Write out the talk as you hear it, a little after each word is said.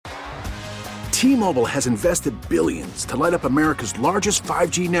T-Mobile has invested billions to light up America's largest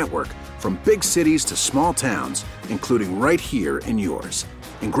 5G network, from big cities to small towns, including right here in yours.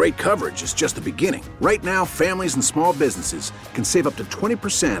 And great coverage is just the beginning. Right now, families and small businesses can save up to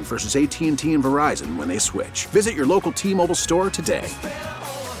 20% versus AT&T and Verizon when they switch. Visit your local T-Mobile store today.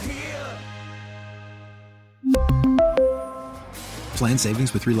 Plan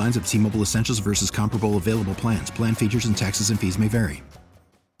savings with 3 lines of T-Mobile Essentials versus comparable available plans. Plan features and taxes and fees may vary.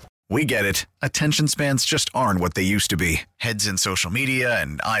 We get it. Attention spans just aren't what they used to be. Heads in social media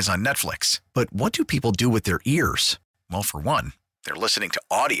and eyes on Netflix. But what do people do with their ears? Well, for one, they're listening to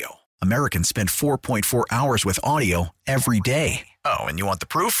audio. Americans spend 4.4 hours with audio every day. Oh, and you want the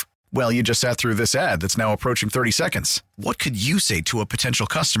proof? Well, you just sat through this ad that's now approaching 30 seconds. What could you say to a potential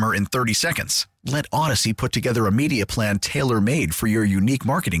customer in 30 seconds? Let Odyssey put together a media plan tailor-made for your unique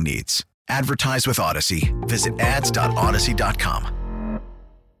marketing needs. Advertise with Odyssey. Visit ads.odyssey.com.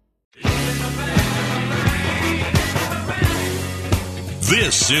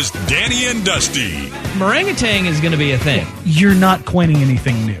 This is Danny and Dusty. Meringatang is going to be a thing. You're not coining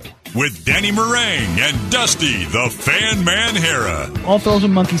anything new. With Danny Meringue and Dusty, the Fan Man Hera. I'll throw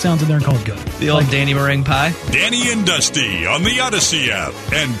some monkey sounds in there and call it good. The old Danny Meringue pie? Danny and Dusty on the Odyssey app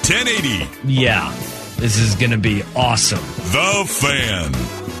and 1080. Yeah, this is going to be awesome. The Fan.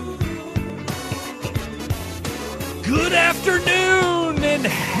 Good afternoon and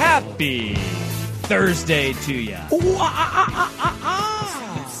happy Thursday to you.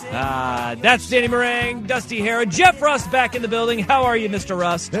 That's Danny Meringue, Dusty Hera, Jeff Rust back in the building. How are you, Mr.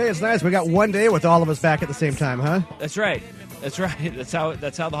 Rust? Hey, it's nice. We got one day with all of us back at the same time, huh? That's right. That's right. That's how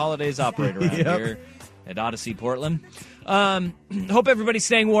the holidays operate around here at Odyssey Portland. Hope everybody's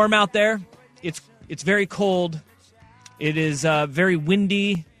staying warm out there. It's very cold. It is very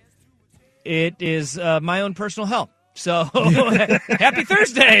windy. It is my own personal hell. So happy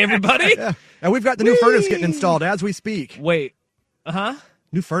Thursday, everybody. Yeah. And we've got the new furnace getting installed as we speak. Wait.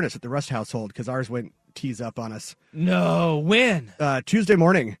 New furnace at the Rust household because ours went tease up on us. No. When? Tuesday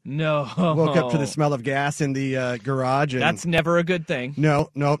morning. No. Woke up to the smell of gas in the garage. And that's never a good thing. No.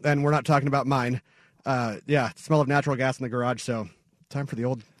 And we're not talking about mine. Smell of natural gas in the garage. So time for the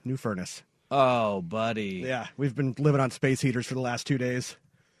old new furnace. Oh, buddy. Yeah. We've been living on space heaters for the last 2 days.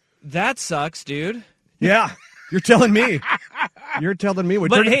 That sucks, dude. Yeah. You're telling me. You're telling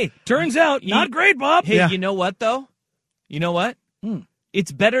me. Turns out, not great, Bob. Hey, You know what, though? You know what?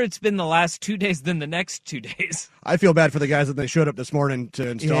 It's better it's been the last 2 days than the next 2 days. I feel bad for the guys that they showed up this morning to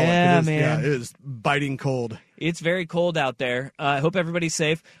install it. Man. Yeah, it is biting cold. It's very cold out there. I hope everybody's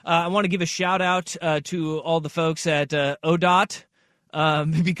safe. I want to give a shout-out to all the folks at ODOT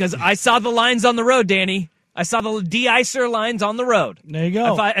because I saw the lines on the road, Danny. I saw the de-icer lines on the road. There you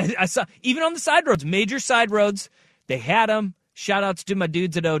go. I saw, even on the side roads, major side roads, they had them. Shout-outs to my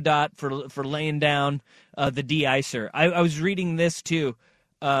dudes at ODOT for laying down the de-icer. I was reading this, too,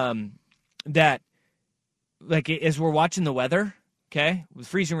 that, like, as we're watching the weather, okay, with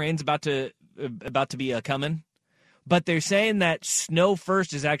freezing rain's about to be coming, but they're saying that snow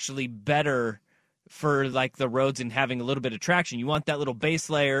first is actually better for, like, the roads and having a little bit of traction. You want that little base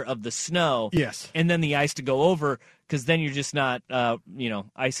layer of the snow. Yes. And then the ice to go over, because then you're just not,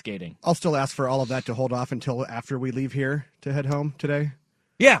 ice skating. I'll still ask for all of that to hold off until after we leave here to head home today.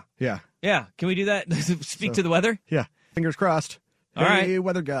 Yeah. Yeah. Yeah. Can we do that? Speak to the weather? Yeah. Fingers crossed. All right. Hey,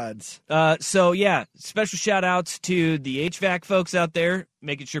 weather gods. Special shout-outs to the HVAC folks out there,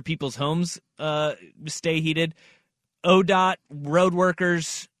 making sure people's homes stay heated. ODOT, road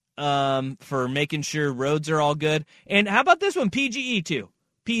workers, for making sure roads are all good. And how about this one? PGE, too.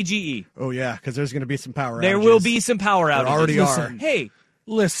 PGE. Oh, yeah, because there's going to be some power outages. There will be some power outages. There already are. Hey.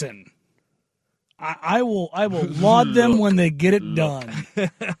 Listen. I will laud them when they get it done.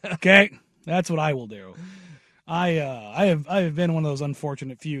 Okay? That's what I will do. I have been one of those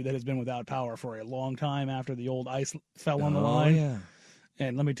unfortunate few that has been without power for a long time after the old ice fell on the line. Yeah.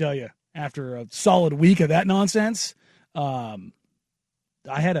 And let me tell you, after a solid week of that nonsense, I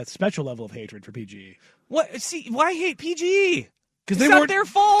had a special level of hatred for PGE. What? See, why hate PGE? Because it's not their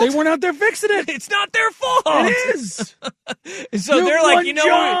fault. They weren't out there fixing it. It's not their fault. It is. So they're like, you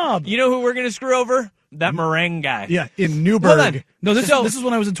know who we're going to screw over? That Meringue guy. Yeah, in Newburgh. No, this is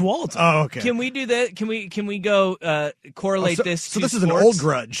when I was in Tualatin. Oh, okay. Can we do that? Can we go correlate this to So this sports? is an old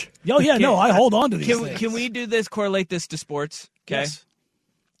grudge. Oh, yeah, I hold on to these things. Can we do this, correlate this to sports? Okay. Yes.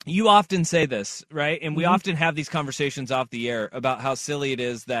 You often say this, right? And we often have these conversations off the air about how silly it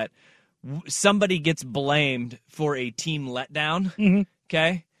is that somebody gets blamed for a team letdown.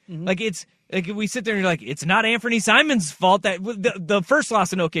 Okay? Like we sit there and you're like, it's not Anthony Simon's fault that the first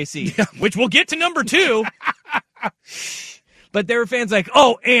loss in OKC, which we'll get to number 2. But there were fans like,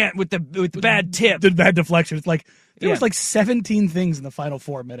 oh, Ant with the bad tip. The bad deflection. It's like there Yeah. was like 17 things in the final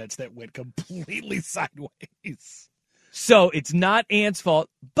 4 minutes that went completely sideways. So it's not Ant's fault,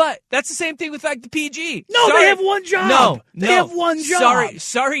 but that's the same thing with like the PG. No, Sorry. they have one job. They have one job.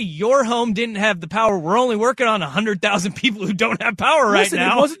 Sorry, your home didn't have the power. We're only working on 100,000 people who don't have power right Listen,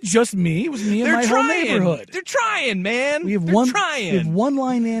 now. it wasn't just me. It was me and They're my trying. whole neighborhood. They're trying, man. We have They're one. trying. We have one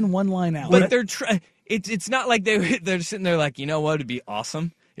line in, one line out. But they're trying. It's not like they're sitting there like, you know what? It'd be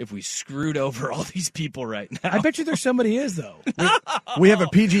awesome if we screwed over all these people right now. I bet you there's somebody is though. We have a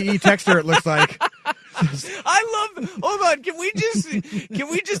PGE texter, it looks like. I love. Hold on. Can we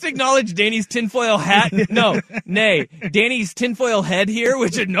just acknowledge Danny's tinfoil hat? No, nay, Danny's tinfoil head here.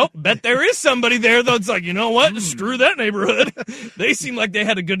 Which nope. Bet there is somebody there though. It's like, you know what? Screw that neighborhood. They seem like they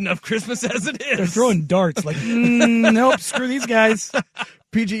had a good enough Christmas as it is. They're throwing darts. Like, nope. Screw these guys.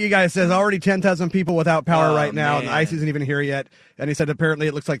 PGE guy says already 10,000 people without power right now, and the man. ice isn't even here yet. And he said apparently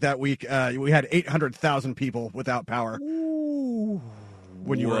it looks like that week we had 800,000 people without power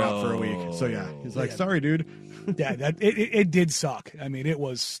when you were out for a week. So yeah, he's like, sorry, dude. Yeah, it did suck. I mean, it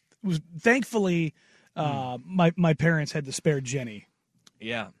was thankfully my parents had the spare Jenny,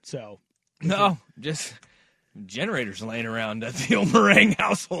 Yeah. so No, just generators laying around at the old Meringue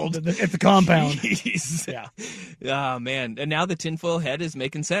household. at the compound. Jeez. Yeah. Oh man! And now the tinfoil head is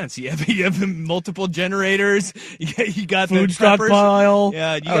making sense. You have multiple generators. You got Food the preppers. stockpile.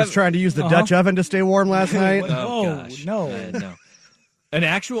 Yeah, you I was trying to use the Dutch oven to stay warm last night. Oh, Oh, gosh. no. No. An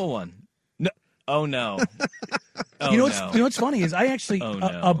actual one. No. Oh no. Oh, you know no. what's funny is I actually Oh,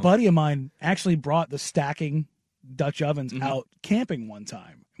 no. a buddy of mine actually brought the stacking Dutch ovens Mm-hmm. out camping one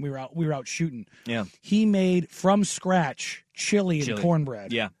time. We were out shooting. Yeah. He made from scratch chili Chili. and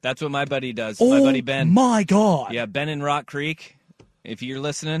cornbread. Yeah, that's what my buddy does. Oh My buddy Ben. my God. Yeah, Ben in Rock Creek. If you're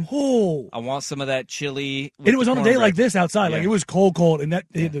listening, Oh. I want some of that chili. with And it was the on a day cornbread. like this outside. Like Yeah. it was cold, and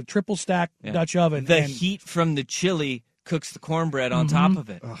the triple stack Yeah. Dutch oven. The and heat from the chili cooks the cornbread on top of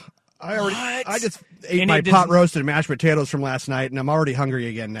it. I just ate And my it pot doesn't- roasted mashed potatoes from last night, and I'm already hungry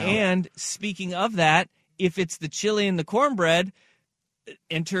again now. And speaking of that, if it's the chili and the cornbread,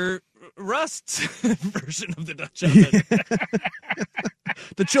 enter Rust's version of the Dutch oven.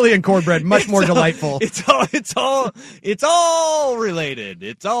 The chili and cornbread, much more delightful. It's all related.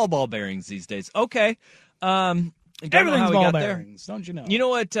 It's all ball bearings these days. Okay. Don't know everything's how we ball got there. bearings, don't you know? You know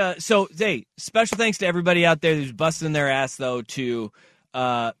what? So, hey, special thanks to everybody out there who's busting their ass, though, to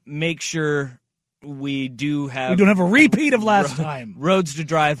make sure we don't have a repeat of last time. roads to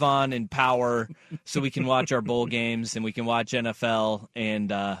drive on and power so we can watch our bowl games and we can watch NFL and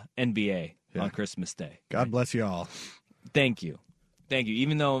NBA on Christmas Day. God bless you all. Thank you.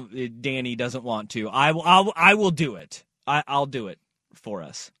 Even though Danny doesn't want to, I will do it. I'll do it for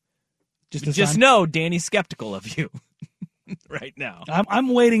us. Just know Danny's skeptical of you right now. I'm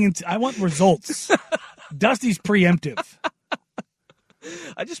waiting. I want results. Dusty's preemptive.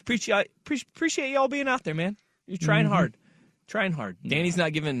 I just appreciate y'all being out there, man. You're trying hard. Trying hard. Danny's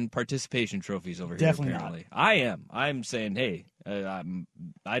not giving participation trophies over here. Definitely apparently. I am. I'm saying, hey,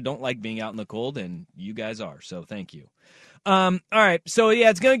 I don't like being out in the cold, and you guys are. So thank you. All right. So yeah,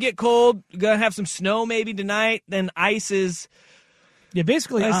 it's gonna get cold. Gonna have some snow maybe tonight. Then ice is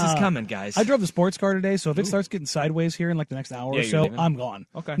coming, guys. I drove the sports car today, so if it starts getting sideways here in like the next hour or you're so, leaving. I'm gone.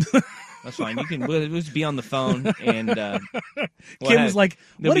 Okay, that's fine. We'll just be on the phone and. Kim was like,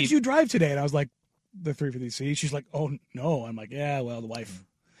 there'll "What be- did you drive today?" And I was like, "The 350C." She's like, "Oh no." I'm like, "Yeah, well, the wife,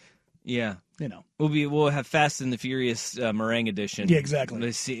 Yeah. you know." We'll have Fast and the Furious Meringue edition. Yeah, exactly.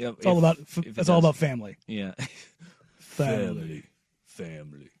 Let's see. It's all about family. Yeah.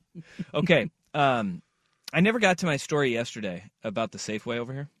 Family. Okay. I never got to my story yesterday about the Safeway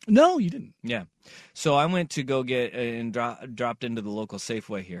over here. No, you didn't. Yeah. So I went to go get and dropped into the local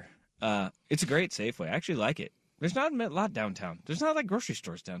Safeway here. It's a great Safeway. I actually like it. There's not a lot downtown. There's not like grocery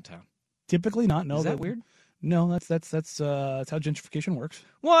stores downtown. Typically not. No, Is that weird? No, that's how gentrification works.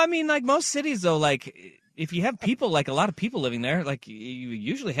 Well, I mean, like most cities, though, like if you have people, like a lot of people living there, like you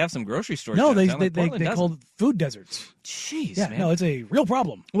usually have some grocery stores. No, they downtown. Like, Portland doesn't. call it food deserts. Jeez, Yeah, man. no, it's a real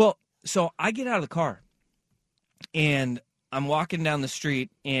problem. Well, so I get out of the car, and I'm walking down the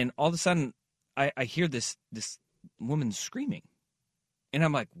street, and all of a sudden, I hear this woman screaming, and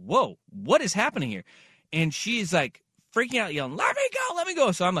I'm like, "Whoa, what is happening here?" And she's like freaking out, yelling, "Let me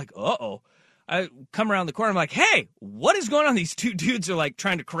go!" So I'm like, "Uh-oh." I come around the corner. I'm like, "Hey, what is going on?" These two dudes are like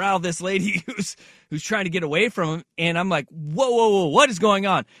trying to corral this lady who's trying to get away from him, and I'm like, "Whoa, what is going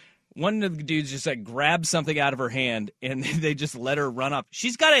on?" One of the dudes just like grabs something out of her hand, and they just let her run up.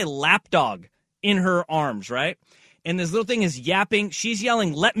 She's got a lapdog in her arms, right? And this little thing is yapping. She's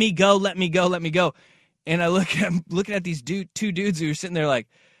yelling, "Let me go, let me go, let me go." And I'm looking at these two dudes who are sitting there like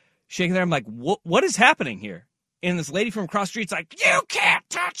shaking their. I'm like, what is happening here? And this lady from across the street's like, you can't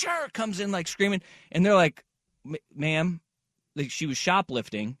touch her, comes in like screaming. And they're like, ma'am, like she was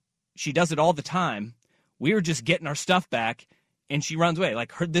shoplifting. She does it all the time. We were just getting our stuff back, and she runs away.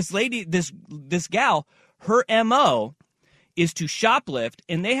 Like this lady, this gal, her MO is to shoplift,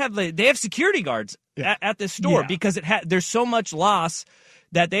 and they have security guards at this store because there's so much loss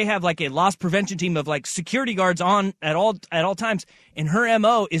that they have like a loss prevention team of like security guards on at all times. And her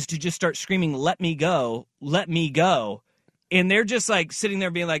MO is to just start screaming, let me go. And they're just like sitting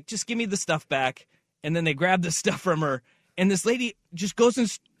there being like, just give me the stuff back. And then they grab the stuff from her. And this lady just goes and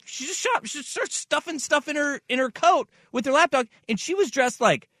she starts stuffing stuff in her coat with her lapdog. And she was dressed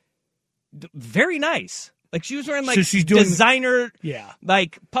like very nice. Like she was wearing like she's doing designer,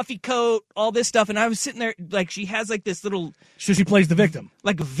 like puffy coat, all this stuff. And I was sitting there like she has like this little. So she plays the victim,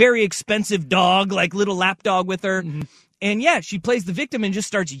 like a very expensive dog, like little lap dog with her. Mm-hmm. And she plays the victim and just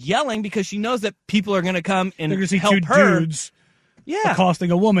starts yelling because she knows that people are going to come and see help two her. Dudes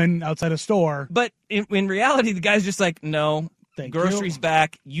accosting a woman outside a store. But in reality, the guy's just like, no, groceries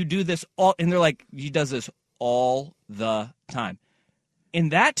back. You do this all, and they're like, he does this all the time,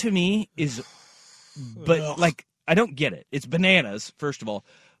 and that to me is. But like I don't get it. It's bananas, first of all.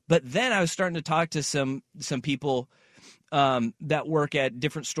 But then I was starting to talk to some people that work at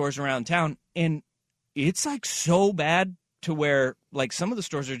different stores around town, and it's like so bad to where like some of the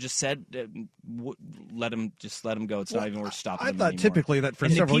stores are just said let them go. It's not even worth stopping. I them thought anymore. Typically that for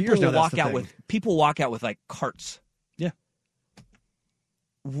and several years now that's the thing. People walk out with like carts. Yeah.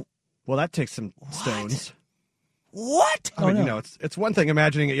 Well, that takes some stones. What? I mean, it's one thing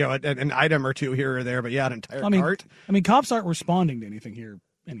imagining, an item or two here or there, but an entire cart. I mean, cops aren't responding to anything here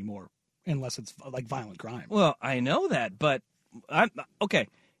anymore unless it's like violent crime. Well, I know that, but okay.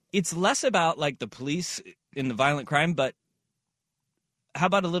 It's less about like the police in the violent crime, but how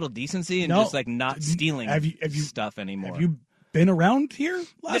about a little decency and just like not stealing stuff anymore? Have you been around here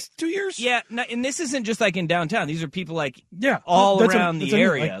last 2 years? Yeah, and this isn't just like in downtown. These are people like all around the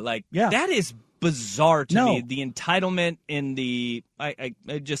area. That is bizarre to me. The entitlement and the I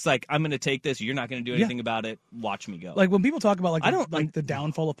just like I'm going to take this. You're not going to do anything about it. Watch me go. Like when people talk about the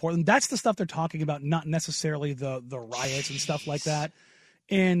downfall of Portland, that's the stuff they're talking about, not necessarily the riots and stuff like that.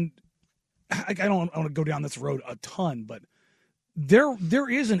 And I don't want to go down this road a ton, but there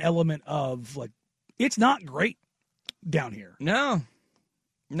is an element of like it's not great down here. No.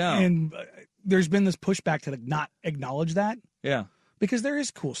 And there's been this pushback to not acknowledge that. Yeah. Because there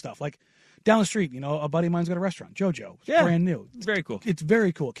is cool stuff. Like down the street, a buddy of mine's got a restaurant, JoJo. It's brand new. It's very cool. It's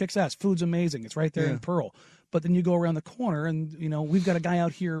very cool. Kicks ass. Food's amazing. It's right there in Pearl. But then you go around the corner and, we've got a guy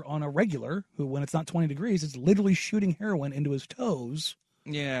out here on a regular who, when it's not 20 degrees, is literally shooting heroin into his toes.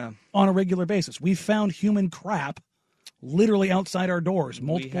 Yeah. On a regular basis. We've found human crap literally outside our doors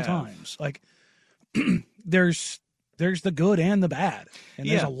multiple times. Like, there's the good and the bad. And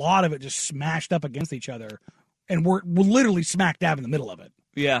there's a lot of it just smashed up against each other. And we're literally smack dab in the middle of it.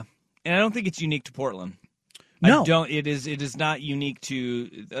 Yeah. And I don't think it's unique to Portland. No. I don't. It is not unique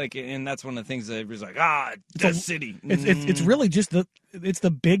to, like, and that's one of the things that everybody's like, the city. It's really just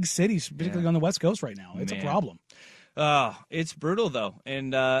the big cities, particularly on the West Coast right now. It's a problem. It's brutal though.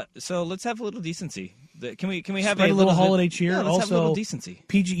 And so let's have a little decency. Can we have a little holiday cheer? Yeah, let's also, have a little decency.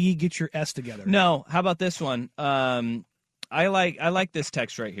 PGE, get your S together. No, how about this one? I like this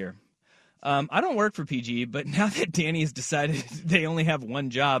text right here. I don't work for PGE, but now that Danny has decided they only have one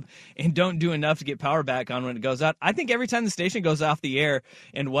job and don't do enough to get power back on when it goes out, I think every time the station goes off the air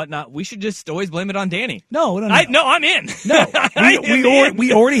and whatnot, we should just always blame it on Danny. No, I'm in. No,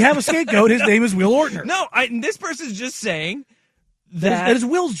 we already have a scapegoat. His name is Will Ortner. No, this person's just saying that is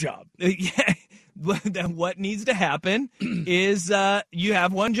Will's job. Yeah. What needs to happen is you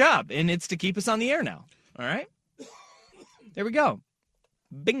have one job, and it's to keep us on the air now. All right? There we go.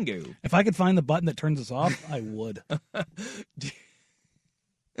 Bingo. If I could find the button that turns us off, I would.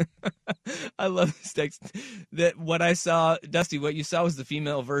 I love this text. That what I saw, Dusty, what you saw was the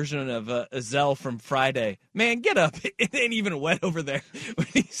female version of Azelle from Friday. Man, get up. It ain't even wet over there when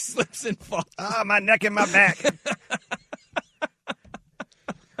he slips and falls. My neck and my back.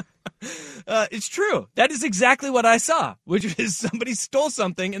 It's true. That is exactly what I saw, which is somebody stole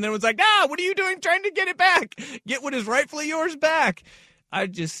something and then was like, what are you doing trying to get it back? Get what is rightfully yours back. I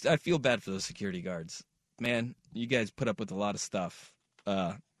feel bad for those security guards. Man, you guys put up with a lot of stuff.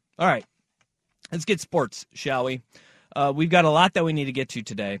 All right. Let's get sports, shall we? We've got a lot that we need to get to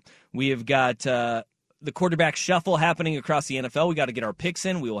today. We have got the quarterback shuffle happening across the NFL. We got to get our picks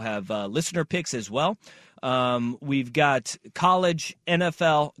in. We will have listener picks as well. We've got college,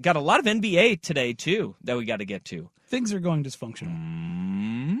 NFL, got a lot of NBA today, too, that we got to get to. Things are going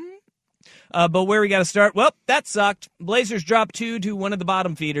dysfunctional. But where we got to start? Well, that sucked. Blazers dropped 2 to one of the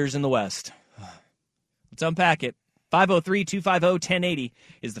bottom feeders in the West. Let's unpack it. 503-250-1080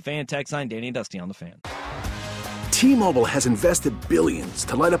 is the Fan text line. Danny and Dusty on the Fan. T-Mobile has invested billions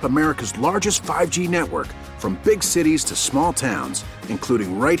to light up America's largest 5G network, from big cities to small towns,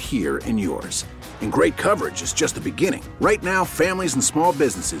 including right here in yours. And great coverage is just the beginning. Right now, families and small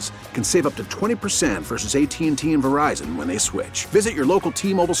businesses can save up to 20% versus AT&T and Verizon when they switch. Visit your local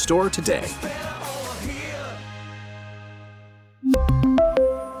T-Mobile store today.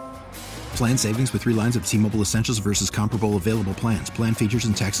 Plan savings with 3 lines of T-Mobile Essentials versus comparable available plans. Plan features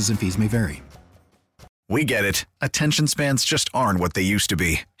and taxes and fees may vary. We get it. Attention spans just aren't what they used to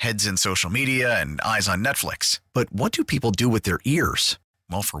be. Heads in social media and eyes on Netflix. But what do people do with their ears?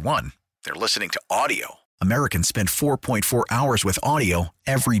 Well, for one, they're listening to audio. Americans spend 4.4 hours with audio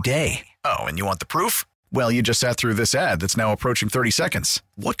every day. Oh, and you want the proof? Well, you just sat through this ad that's now approaching 30 seconds.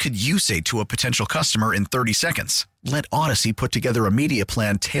 What could you say to a potential customer in 30 seconds? Let Odyssey put together a media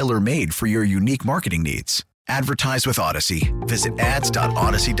plan tailor-made for your unique marketing needs. Advertise with Odyssey. Visit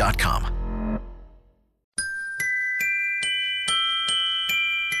ads.odyssey.com.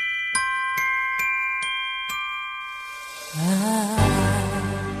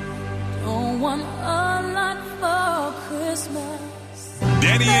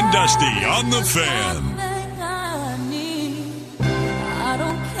 Danny and Dusty on the Fan. I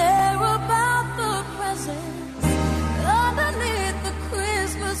don't care about the presents underneath the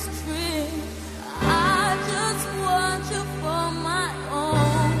Christmas tree. I just want you for my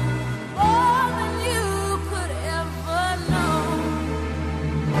own, more than you could ever know.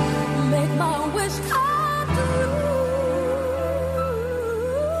 Make my wish come true.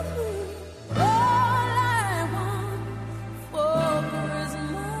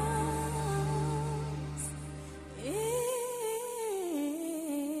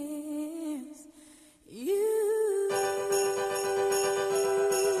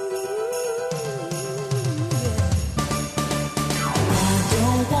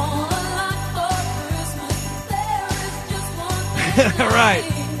 All right.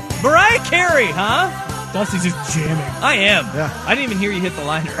 Mariah Carey, huh? Dusty's just jamming. I am. Yeah. I didn't even hear you hit the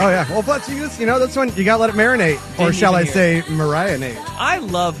liner. Oh, yeah. Well, plus, that's when you got to let it marinate. Or Didn't shall I even say Mariah-nate? I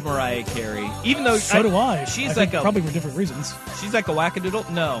love Mariah Carey, even though So do I. She's I like think probably for different reasons. She's like a wackadoodle.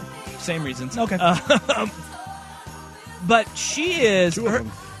 No, same reasons. Okay. But she is. Two of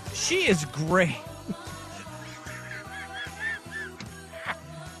them. She is great.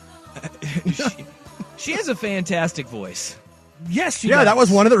 she has a fantastic voice. Yes, she Yeah, does. that was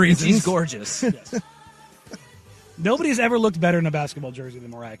one of the reasons. She's gorgeous. Yes. Nobody's ever looked better in a basketball jersey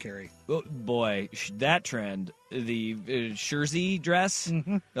than Mariah Carey. Oh, boy, that trend, the Jersey dress.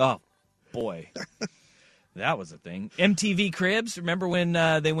 Mm-hmm. Oh, boy. That was a thing. MTV Cribs. Remember when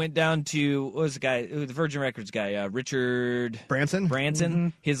they went down to, what was the guy, the Virgin Records guy, Richard Branson? Mm-hmm.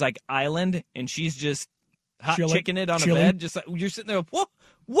 His like island, and she's just hot chicking it on chilling. a bed. Just like you're sitting there, what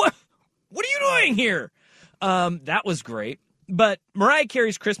are you doing here? That was great. But Mariah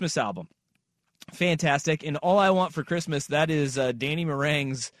Carey's Christmas album, fantastic. And All I Want for Christmas, that is Danny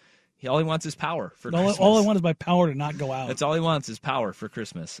Meringue's. All he wants is power for Christmas. All I want is my power to not go out. That's all he wants is power for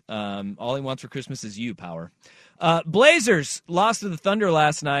Christmas. All he wants for Christmas is you, power. Blazers lost to the Thunder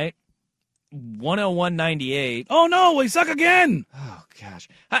last night, 101-98. Oh, no, we suck again. Oh, gosh.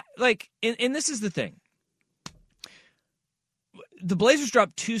 And this is the thing. The Blazers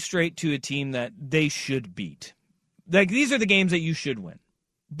dropped 2 straight to a team that they should beat. Like, these are the games that you should win.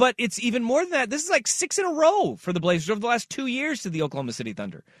 But it's even more than that. This is like 6 in a row for the Blazers over the last 2 years to the Oklahoma City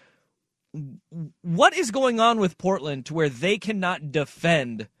Thunder. What is going on with Portland to where they cannot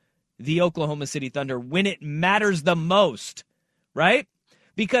defend the Oklahoma City Thunder when it matters the most, right?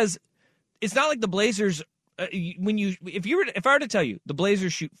 Because it's not like the Blazers if I were to tell you the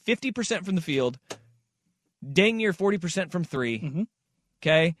Blazers shoot 50% from the field, dang near 40% from 3,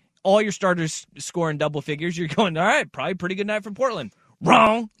 okay? All your starters score in double figures, you're going, all right, probably pretty good night from Portland.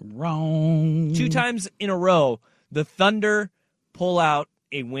 Wrong. 2 times in a row, the Thunder pull out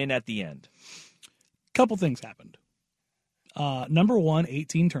a win at the end. Couple things happened. Number 1,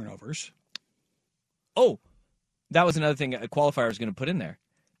 18 turnovers. Oh, that was another thing a qualifier was going to put in there.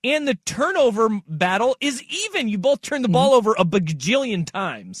 And the turnover battle is even. You both turned the ball over a bajillion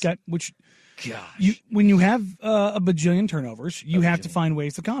times. Okay, which, gosh. when you have a bajillion turnovers, you have to find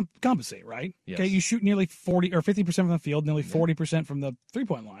ways to compensate, right? Yes. Okay, you shoot nearly 40 or 50% from the field, nearly 40% from the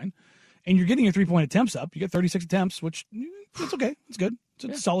 3-point line. and you're getting your 3-point attempts up. You get 36 attempts, which it's okay. It's good.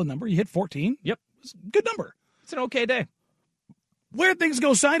 It's a solid number. You hit 14. Yep. It's a good number. It's an okay day. Where things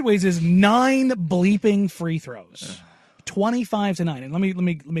go sideways is 9 bleeping free throws. 25-9. And let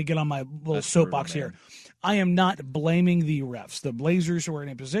me get on my little soapbox here. I am not blaming the refs. The Blazers were in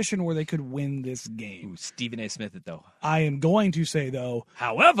a position where they could win this game. Ooh, Stephen A. Smith it, though. I am going to say, though,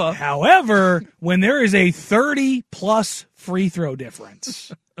 However, when there is a 30-plus free throw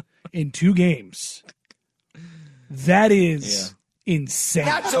difference in 2 games, that is insane.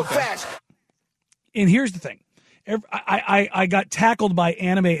 Not so fast. And here's the thing. I got tackled by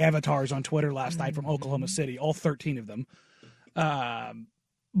anime avatars on Twitter last night from Oklahoma City, all 13 of them.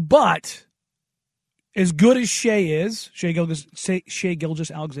 But as good as Shea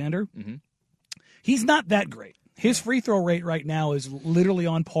Gilgeous-Alexander, he's not that great. His free throw rate right now is literally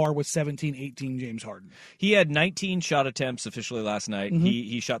on par with 17-18 James Harden. He had 19 shot attempts officially last night.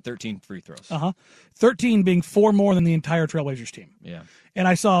 He shot 13 free throws. 13 being 4 more than the entire Trailblazers team. Yeah. And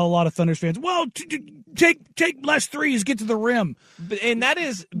I saw a lot of Thunders fans, well, take less threes, get to the rim. That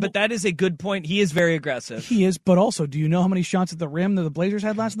is a good point. He is very aggressive. He is, but also, do you know how many shots at the rim that the Blazers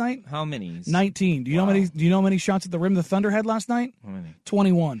had last night? How many? 19. Do you know how many shots at the rim the Thunder had last night? How many?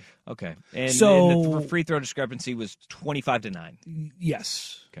 21. Okay. And So- the free throw discrepancy was 25-9.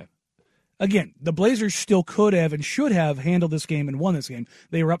 Yes. Okay. Again, the Blazers still could have and should have handled this game and won this game.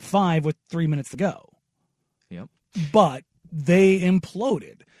 They were up 5 with 3 minutes to go. Yep. But they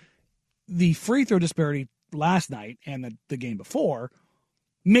imploded. The free throw disparity last night and the game before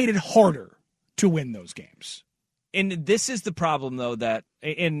made it harder to win those games. And this is the problem, though, that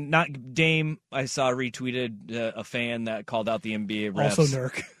and not Dame. I saw retweeted a fan that called out the NBA refs Also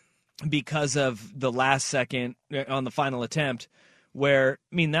Nurk. because of the last second on the final attempt, where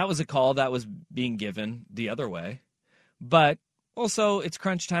that was a call that was being given the other way, but also it's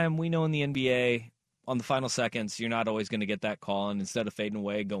crunch time. We know in the NBA, on the final seconds, you're not always going to get that call, and instead of fading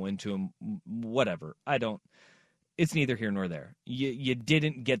away, go into him. Whatever. It's neither here nor there. You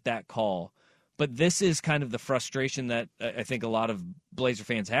didn't get that call. But this is kind of the frustration that I think a lot of Blazer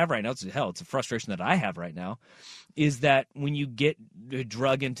fans have right now. It's a frustration that I have right now, is that when you get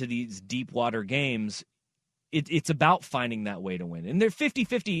drug into these deep water games, it's about finding that way to win. And they're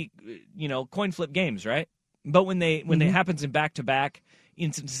 50-50, coin flip games, right? But when they happens in back-to-back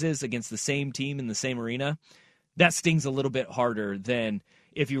instances against the same team in the same arena, that stings a little bit harder than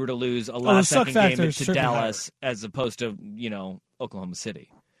if you were to lose a last-second game to Dallas as opposed to, Oklahoma City.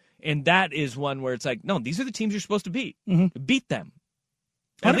 And that is one where it's like, no, these are the teams you're supposed to beat. Beat them.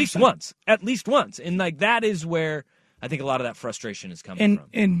 At 100%. least once. At least once. And that is where I think a lot of that frustration is coming from.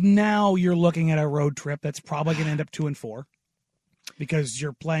 And now you're looking at a road trip that's probably going to end up 2-4 because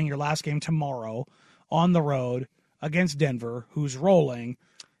you're playing your last game tomorrow on the road against Denver, who's rolling.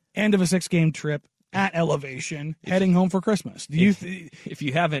 End of a 6-game trip at elevation, heading home for Christmas. If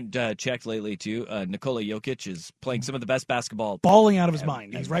you haven't checked lately, too, Nikola Jokic is playing some of the best basketball, balling out of his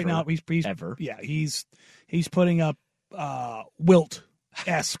mind. He's right now. He's ever. Yeah, he's putting up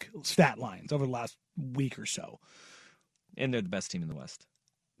Wilt-esque stat lines over the last week or so. And they're the best team in the West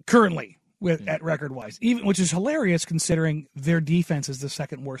Currently, at record-wise, which is hilarious considering their defense is the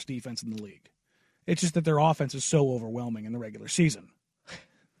second worst defense in the league. It's just that their offense is so overwhelming in the regular season,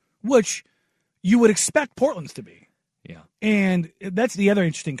 which you would expect Portland's to be. Yeah. And that's the other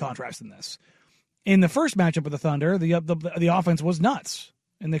interesting contrast in this. In the first matchup with the Thunder, the offense was nuts,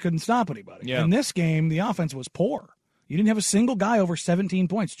 and they couldn't stop anybody. Yeah. In this game, the offense was poor. You didn't have a single guy over 17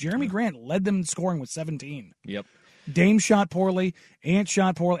 points. Jeremy Grant led them in scoring with 17. Yep. Dame shot poorly. Ant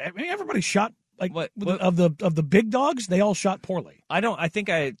shot poorly. I mean, everybody shot of the big dogs. They all shot poorly. I think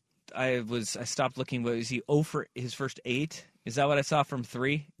I stopped looking. What was he? 0 for his first 8? Is that what I saw from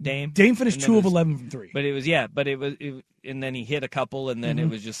 3? Dame finished 2 of 11 from 3. But it was and then he hit a couple, and then it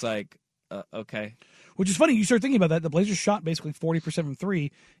was just like okay. Which is funny. You start thinking about that. The Blazers shot basically 40% from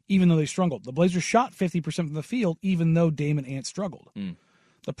 3, even though they struggled. The Blazers shot 50% from the field, even though Dame and Ant struggled.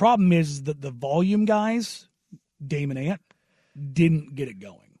 The problem is that the volume guys, Dame and Ant, didn't get it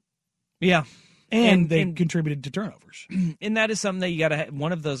going. Yeah. And they contributed to turnovers. And that is something that you got to have.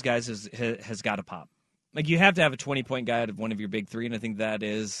 One of those guys has got to pop. Like, you have to have a 20-point guy out of one of your big three, and I think that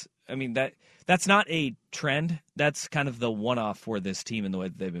is that's not a trend. That's kind of the one-off for this team in the way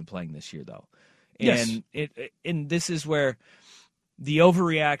that they've been playing this year, though. And yes. And this is where the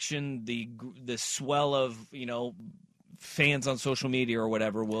overreaction, the swell of, fans on social media or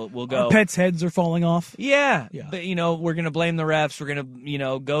whatever will go. Our pets' heads are falling off. Yeah. But, we're going to blame the refs. We're going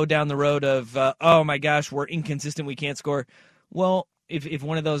to, go down the road of, oh, my gosh, we're inconsistent. We can't score. Well, if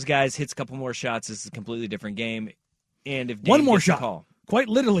one of those guys hits a couple more shots, it's a completely different game. And if Dame one more gets the shot. call, quite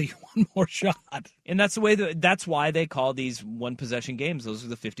literally one more shot. And that's why they call these one possession games. Those are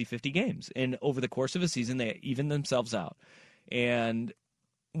the 50-50 games. And over the course of a season, they even themselves out. And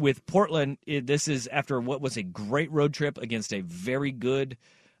with Portland, this is after what was a great road trip against a very good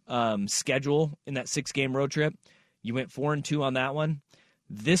schedule in that 6-game road trip. You went 4-2 on that one.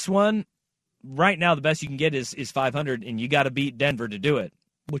 This one, right now, the best you can get is 500, and you got to beat Denver to do it.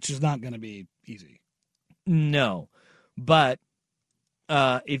 Which is not going to be easy. No. But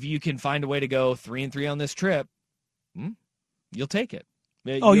if you can find a way to go 3-3 on this trip, you'll take it.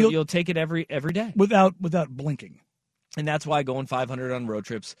 You'll take it every day without blinking. And that's why going 500 on road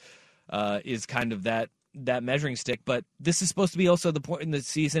trips is kind of that measuring stick. But this is supposed to be also the point in the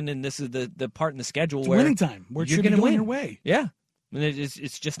season, and this is the part in the schedule where winning time. Where you're going to win your way. Yeah, and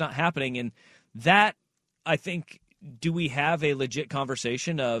it's just not happening. And that, I think, do we have a legit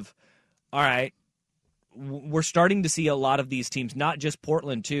conversation of, all right, we're starting to see a lot of these teams, not just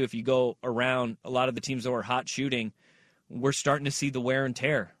Portland too. If you go around, a lot of the teams that were hot shooting, we're starting to see the wear and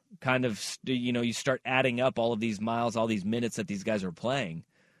tear. Kind of, you start adding up all of these miles, all these minutes that these guys are playing.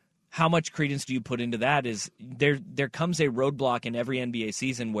 How much credence do you put into that? Is there comes a roadblock in every NBA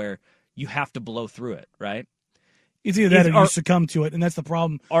season where you have to blow through it, right? It's either that or you succumb to it, and that's the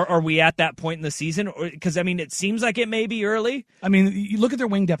problem. Are we at that point in the season? Because, it seems like it may be early. You look at their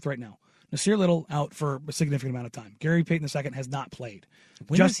wing depth right now. Nasir Little out for a significant amount of time. Gary Payton II has not played.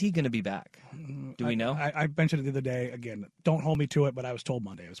 When is he going to be back? Do we know? I mentioned it the other day. Again, don't hold me to it, but I was told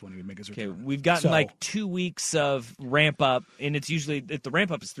Monday was when he would make his return. Okay, we've gotten 2 weeks of ramp up, and it's usually the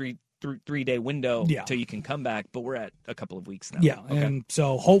ramp up is 3-day window till you can come back. But we're at a couple of weeks now. Yeah, okay. And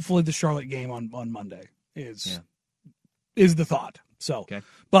so hopefully the Charlotte game on Monday is the thought. So,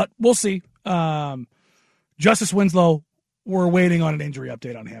 but we'll see. Justice Winslow, we're waiting on an injury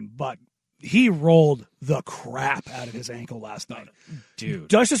update on him, but he rolled the crap out of his ankle last night. Dude.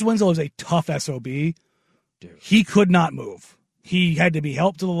 Justice Winslow is a tough SOB. Dude. He could not move. He had to be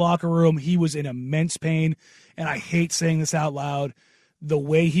helped to the locker room. He was in immense pain, and I hate saying this out loud. The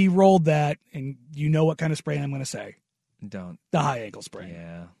way he rolled that, and you know what kind of sprain I'm going to say. Don't. The high ankle sprain.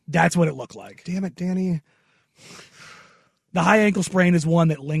 Yeah. That's what it looked like. Damn it, Danny. The high ankle sprain is one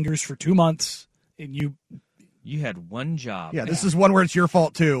that lingers for 2 months, and You had one job. Yeah, this is one where it's your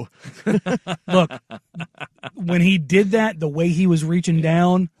fault, too. Look, when he did that, the way he was reaching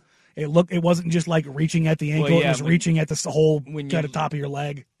down, it wasn't just like reaching at the ankle. It was reaching at the whole kind of top of your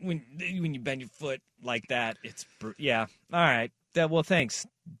leg. When you bend your foot like that, it's yeah. All right. Well, thanks,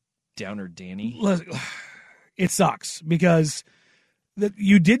 Downer Danny. It sucks because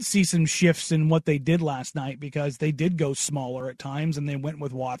you did see some shifts in what they did last night because they did go smaller at times, and they went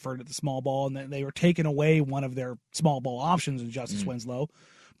with Watford at the small ball, and they were taking away one of their small ball options in Justice Winslow.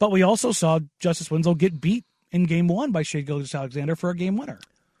 But we also saw Justice Winslow get beat in Game 1 by Shai Gilgeous-Alexander for a game winner.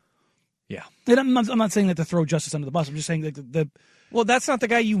 Yeah. And I'm not saying that to throw Justice under the bus. I'm just saying that well, that's not the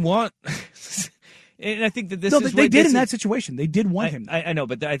guy you want. And I think that this is they did in that situation. They did want him. I know,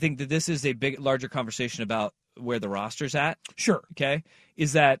 but I think that this is a larger conversation about where the roster's at. Sure. Okay.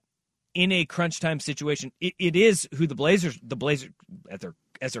 Is that in a crunch time situation, it is who the Blazers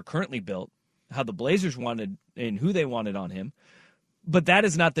as they're currently built, how the Blazers wanted and who they wanted on him. But that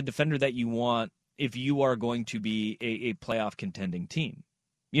is not the defender that you want if you are going to be a playoff contending team.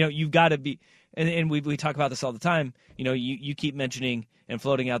 You've got to be, and we talk about this all the time. You keep mentioning and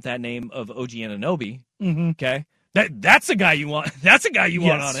floating out that name of OG Anunoby. Mm-hmm. Okay. That's a guy you want. That's a guy you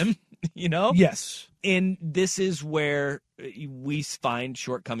want on him. Yes. And this is where we find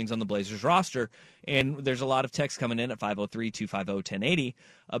shortcomings on the Blazers roster. And there's a lot of text coming in at 503-250-1080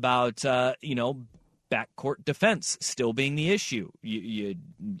 about, backcourt defense still being the issue.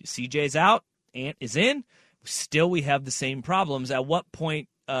 CJ's out, Ant is in. Still, we have the same problems. At what point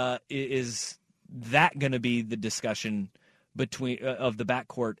is that going to be the discussion between of the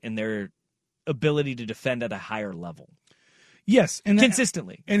backcourt and their ability to defend at a higher level? Yes, and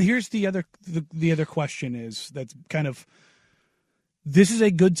consistently. And here's the other question is that's kind of this is a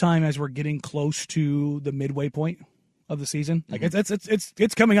good time as we're getting close to the midway point of the season. Like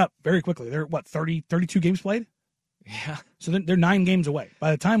it's coming up very quickly. They're 32 games played? Yeah. So they're 9 games away.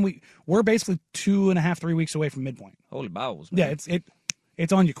 By the time we're basically 2.5, 3 weeks away from midpoint. Holy bowels, man. Yeah,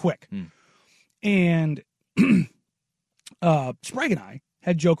 it's on you quick. And Sprague and I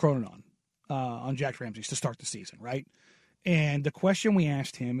had Joe Cronin on Jack Ramsey's to start the season, right? And the question we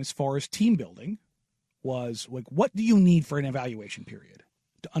asked him as far as team building was, like, what do you need for an evaluation period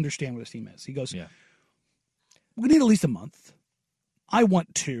to understand where this team is? He goes, we need at least a month. I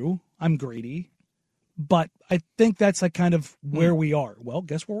want 2. I'm greedy. But I think that's like kind of where we are. Well,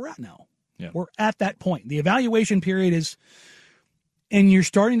 guess where we're at now? Yeah. We're at that point. The evaluation period and you're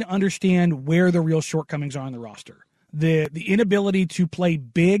starting to understand where the real shortcomings are on the roster. The inability to play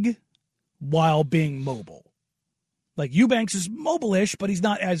big while being mobile. Like Eubanks is mobile-ish, but he's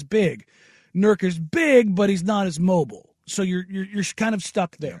not as big. Nurk is big, but he's not as mobile. So you're kind of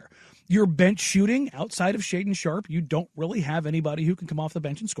stuck there. Your bench shooting, outside of Shaedon Sharpe, you don't really have anybody who can come off the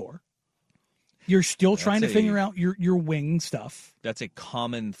bench and score. You're still trying to figure out your wing stuff. That's a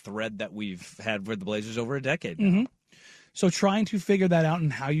common thread that we've had with the Blazers over a decade now. Mm-hmm. So trying to figure that out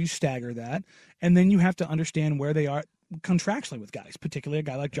and how you stagger that. And then you have to understand where they are contractually with guys, particularly a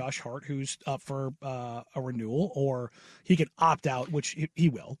guy like Josh Hart who's up for a renewal, or he could opt out, which he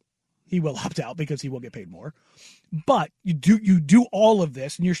will. He will opt out because he will get paid more. But you do all of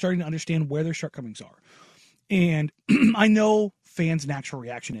this, and you're starting to understand where their shortcomings are. And I know fans' natural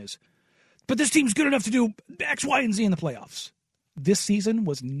reaction is, but this team's good enough to do X, Y, and Z in the playoffs. This season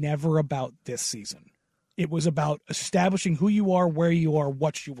was never about this season. It was about establishing who you are, where you are,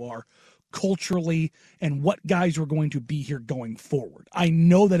 what you are, culturally, and what guys are going to be here going forward. I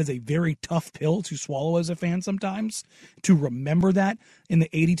know that is a very tough pill to swallow as a fan sometimes, to remember that in the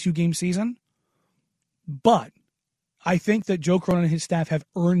 82-game season. But I think that Joe Cronin and his staff have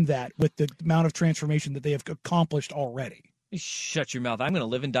earned that with the amount of transformation that they have accomplished already. Shut your mouth. I'm going to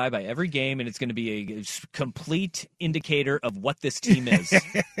live and die by every game, and it's going to be a complete indicator of what this team is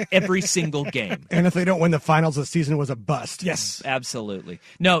every single game. And if they don't win the finals, the season was a bust. Yes. Absolutely.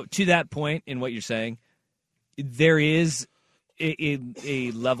 No, to that point in what you're saying, there is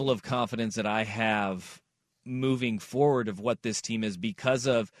a level of confidence that I have moving forward of what this team is because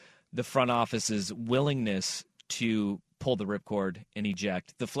of the front office's willingness to pull the ripcord and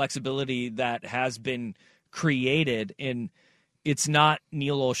eject. The flexibility that has been created, and it's not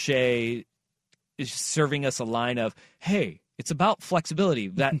Neil O'Shea is serving us a line of, hey, it's about flexibility.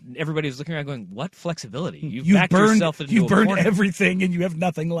 That everybody was looking around going, what flexibility? You've backed yourself into a corner. Everything and you have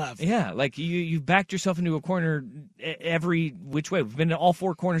nothing left. Yeah, like you've backed yourself into a corner every which way. We've been in all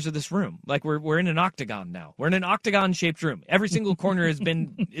four corners of this room. Like we're in an octagon now. We're in an octagon-shaped room. Every single corner has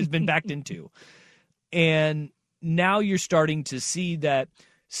been backed into. And now you're starting to see that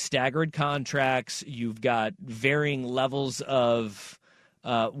staggered contracts, you've got varying levels of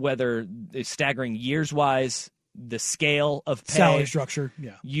whether it's staggering years-wise, the scale of pay. Salary structure,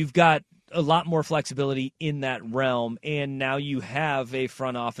 yeah. You've got a lot more flexibility in that realm, and now you have a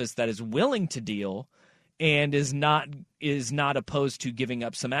front office that is willing to deal and is not opposed to giving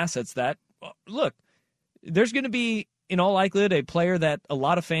up some assets that, look, there's going to be, in all likelihood, a player that a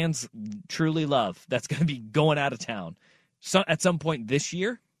lot of fans truly love that's going to be going out of town. So at some point this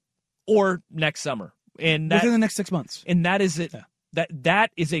year or next summer, and within the next 6 months, and that is it. Yeah.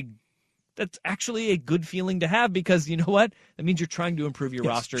 That's actually a good feeling to have, because you know what? That means you're trying to improve your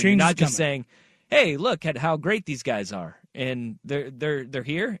roster. You're not just saying, "Hey, look at how great these guys are, and they're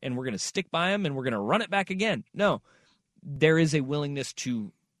here, and we're going to stick by them, and we're going to run it back again." No, there is a willingness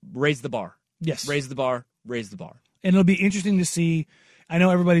to raise the bar. Yes, raise the bar, raise the bar, and it'll be interesting to see. I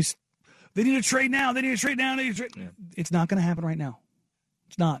know everybody's. They need to trade now. They need to trade now. They need to trade. Yeah. It's not going to happen right now.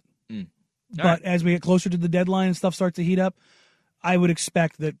 It's not. But as we get closer to the deadline and stuff starts to heat up, I would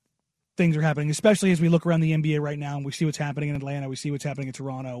expect that things are happening, especially as we look around the NBA right now and we see what's happening in Atlanta, we see what's happening in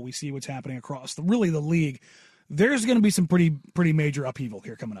Toronto, we see what's happening across the league. There's going to be some pretty major upheaval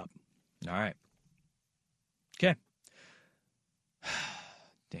here coming up. All right. Okay.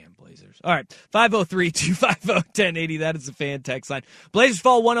 Damn Blazers. All right. 503-250-1080. That is the fan text line. Blazers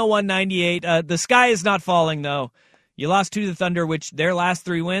fall 101-98. The sky is not falling, though. You lost to the Thunder, which their last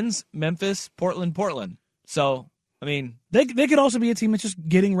three wins, Memphis, Portland. So, I mean, they could also be a team that's just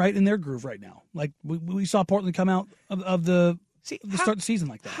getting right in their groove right now. Like we saw Portland come out of the start of the season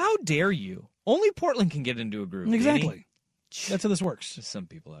like that. How dare you? Only Portland can get into a groove. Exactly. Danny. That's how this works. Just some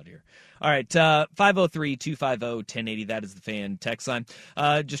people out here. All right, 503-250-1080. That is the fan text line.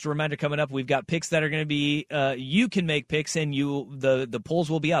 Just a reminder, coming up, we've got picks that are going to be. You can make picks, and the polls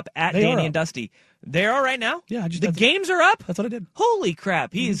will be up at Danny and Dusty. They are right now. Yeah, the games are up. That's what I did. Holy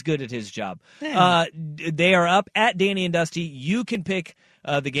crap, he is good at his job. They are up at Danny and Dusty. You can pick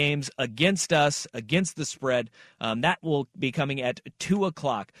the games against us, against the spread. That will be coming at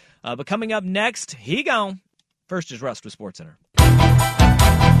 2:00. But coming up next, he gone. First is Rust with SportsCenter.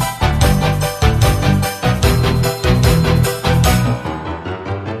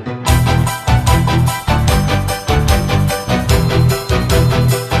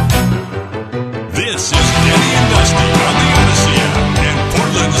 This is Danny and Dusty on the Odyssey app and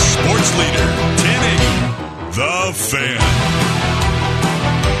Portland's sports leader, 1080, The Fan.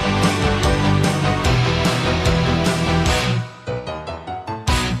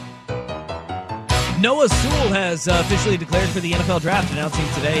 Noah Noah Sewell has officially declared for the NFL Draft, announcing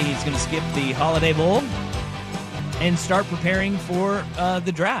today he's going to skip the Holiday Bowl and start preparing for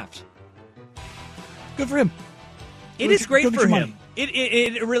the draft. Good for him. It is great for him. Money.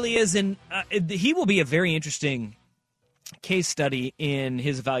 It really is, and he will be a very interesting case study in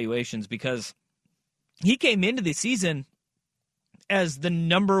his evaluations because he came into the season as the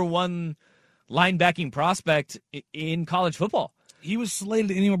number one linebacking prospect in college football. He was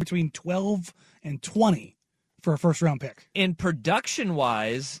slated anywhere between 12 and 20 for a first-round pick. And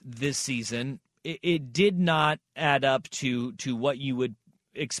production-wise this season, it did not add up to what you would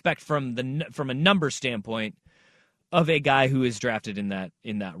expect from a number standpoint of a guy who is drafted in that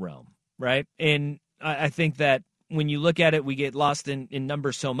realm, right? And I think that when you look at it, we get lost in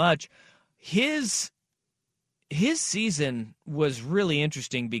numbers so much. His season was really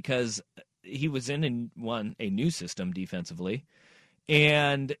interesting because he was in a new system defensively,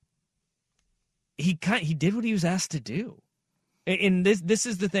 and he did what he was asked to do. And this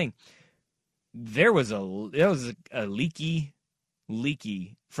is the thing. There was a leaky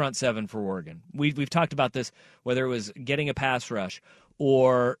front seven for Oregon. We've talked about this, whether it was getting a pass rush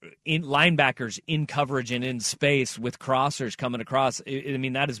or in linebackers in coverage and in space with crossers coming across. I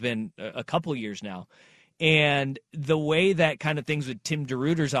mean, that has been a couple years now. And the way that kind of things with Tim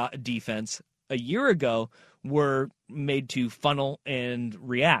DeRuyter's defense a year ago were made to funnel and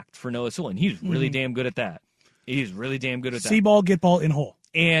react for Noah Sewell. And he's really damn good at that. He's really damn good at that. See ball, get ball, in hole.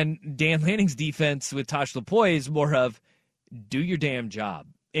 And Dan Lanning's defense with Tosh Lupoi is more of do your damn job.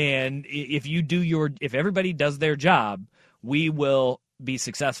 And if everybody does their job, we will be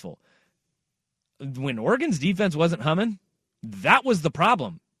successful. When Oregon's defense wasn't humming, that was the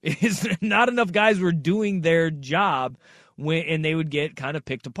problem. Is not enough guys were doing their job and they would get kind of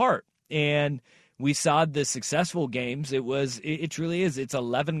picked apart. And we saw the successful games. It truly is. It's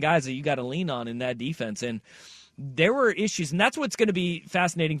 11 guys that you got to lean on in that defense. And there were issues. And that's what's going to be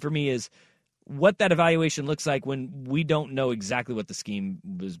fascinating for me is what that evaluation looks like when we don't know exactly what the scheme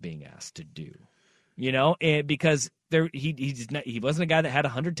was being asked to do. And because he wasn't a guy that had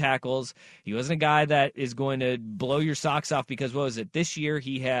 100 tackles. He wasn't a guy that is going to blow your socks off because what was it? This year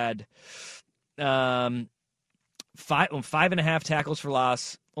he had 5.5 tackles for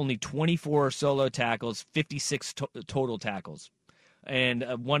loss, only 24 solo tackles, 56 total tackles, and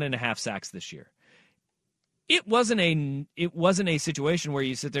 1.5 sacks this year. It wasn't a situation where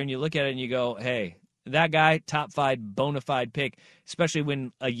you sit there and you look at it and you go, hey, that guy, top 5 bona fide pick, especially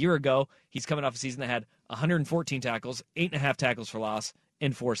when a year ago he's coming off a season that had 114 tackles, 8.5 tackles for loss,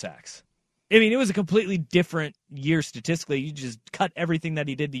 and 4 sacks. I mean, it was a completely different year statistically. You just cut everything that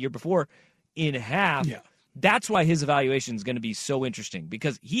he did the year before in half. Yeah. That's why his evaluation is going to be so interesting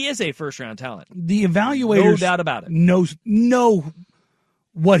because he is a first-round talent. The evaluators, no doubt about it, know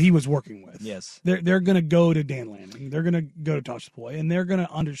what he was working with. Yes. They're going to go to Dan Lanning. They're going to go to Tosh Lupoi, and they're going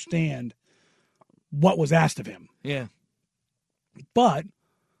to understand what was asked of him. Yeah. But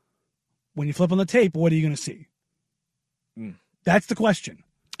when you flip on the tape, what are you going to see? That's the question.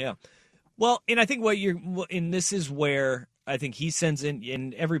 Yeah. Well, and I think this is where I think he sends in,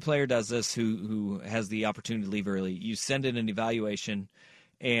 and every player does this who has the opportunity to leave early. You send in an evaluation,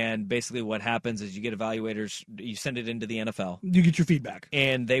 and basically what happens is you get evaluators, you send it into the NFL. You get your feedback.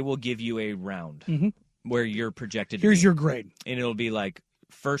 And they will give you a round where you're projected to Here's be. your grade. And it'll be like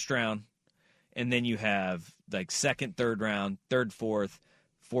first round, and then you have like second, third round, third, fourth,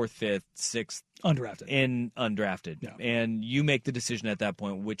 fifth, sixth. Undrafted. And undrafted. Yeah. And you make the decision at that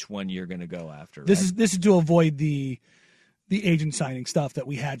point which one you're going to go after. This right? is to avoid the agent signing stuff that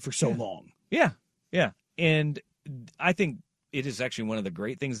we had for so long. Yeah. Yeah. And I think it is actually one of the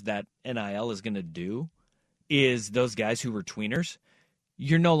great things that NIL is going to do is those guys who were tweeners.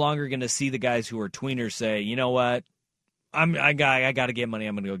 You're no longer going to see the guys who are tweeners say, you know what, I got to get money.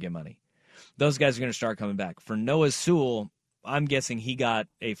 I'm going to go get money. Those guys are going to start coming back. For Noah Sewell, I'm guessing he got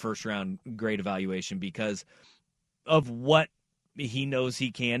a first-round grade evaluation because of what he knows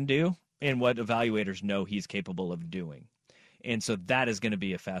he can do and what evaluators know he's capable of doing. And so that is going to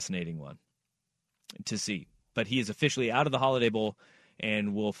be a fascinating one to see. But he is officially out of the Holiday Bowl,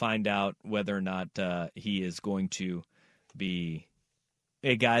 and we'll find out whether or not he is going to be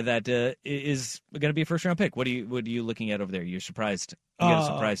a guy that is going to be a first-round pick. What are you looking at over there? You're surprised. You got a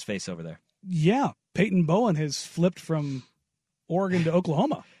surprised face over there. Yeah, Peyton Bowen has flipped from Oregon to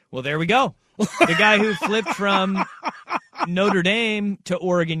Oklahoma. Well, there we go. The guy who flipped from Notre Dame to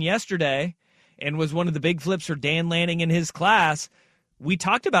Oregon yesterday and was one of the big flips for Dan Lanning in his class. We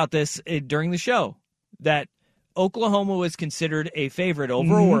talked about this during the show, that Oklahoma was considered a favorite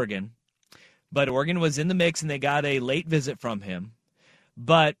over Oregon, but Oregon was in the mix and they got a late visit from him.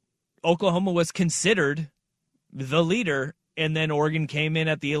 But Oklahoma was considered the leader, and then Oregon came in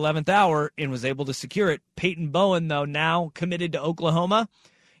at the 11th hour and was able to secure it. Peyton Bowen, though, now committed to Oklahoma.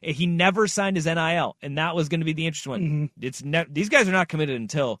 He never signed his NIL, and that was going to be the interesting one. These guys are not committed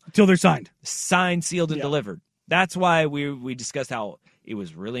until they're signed, sealed, and delivered. That's why we discussed how it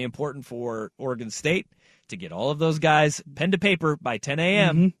was really important for Oregon State to get all of those guys pen to paper by 10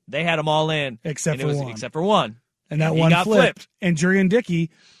 a.m. They had them all in, except for one. And that one got flipped. And Jurian Dickey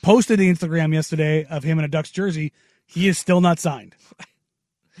posted the Instagram yesterday of him in a Ducks jersey. He is still not signed.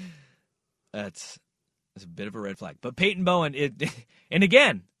 That's a bit of a red flag. But Peyton Bowen, and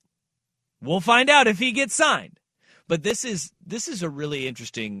again, we'll find out if he gets signed. But this is a really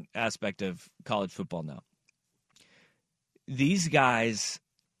interesting aspect of college football now. These guys,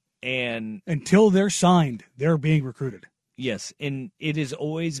 and until they're signed, they're being recruited. Yes, and it has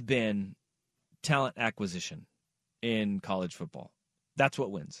always been talent acquisition in college football. That's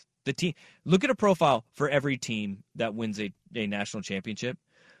what wins. The team. Look at a profile for every team that wins a national championship.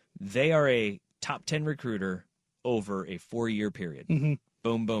 They are a top 10 recruiter over a 4-year period.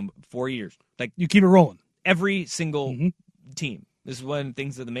 Boom, boom, 4 years. Like, you keep it rolling. Every single team. This is one of the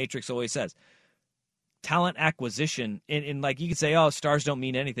things that the Matrix always says. Talent acquisition, and like you could say, oh, stars don't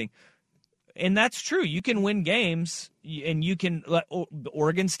mean anything. And that's true. You can win games, and you can let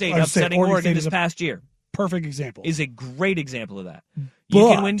Oregon State upsetting Oregon this past year. Perfect example. Is a great example of that. You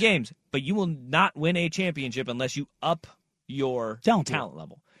can win games, but you will not win a championship unless you up your talent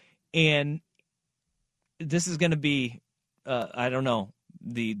level. And this is going to be, I don't know,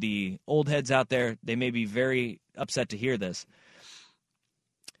 the old heads out there, they may be very upset to hear this.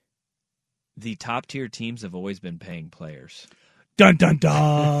 The top-tier teams have always been paying players. Dun, dun,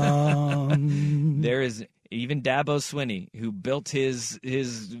 dun. There is even Dabo Swinney, who built his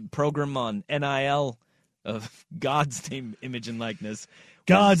program on NIL of God's name, image, and likeness.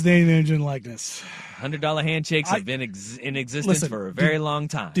 God's name, image, and likeness. $100 handshakes have been in existence for a very long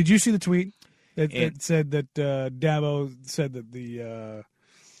time. Did you see the tweet that said that Dabo said that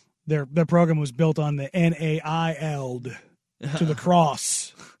their program was built on the NAIL'd to the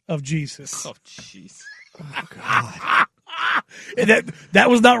cross of Jesus? Oh, jeez. Oh, God. And that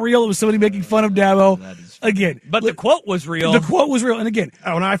was not real. It was somebody making fun of Dabo. Again. But the quote was real. The quote was real. And again.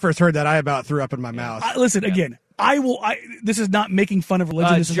 When I first heard that, I about threw up in my mouth. Again. This is not making fun of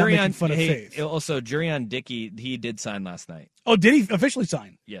religion. This is not making fun of faith. Also, Jurian Dickey, he did sign last night. Oh, did he officially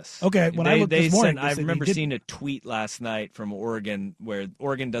sign? Yes. Okay. When I looked this morning, I remember seeing a tweet last night from Oregon where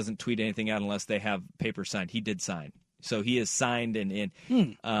Oregon doesn't tweet anything out unless they have paper signed. He did sign. So he is signed and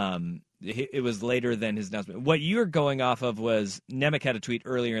in. It was later than his announcement. What you're going off of was Nemec had a tweet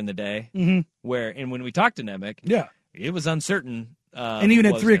earlier in the day where, and when we talked to Nemec, it was uncertain. And even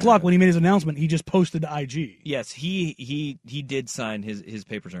at 3 o'clock when he made his announcement, he just posted to IG. Yes, he did sign his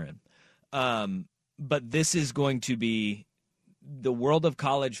papers are in. But this is going to be the world of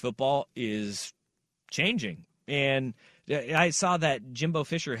college football is changing, and I saw that Jimbo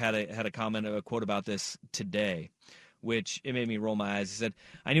Fisher had a comment, a quote about this today, which it made me roll my eyes. He said,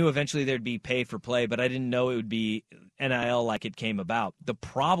 I knew eventually there'd be pay for play, but I didn't know it would be NIL like it came about. The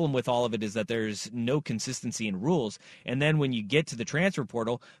problem with all of it is that there's no consistency in rules. And then when you get to the transfer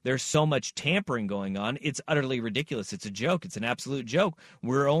portal, there's so much tampering going on. It's utterly ridiculous. It's a joke. It's an absolute joke.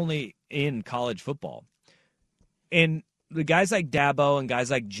 We're only in college football. And the guys like Dabo and guys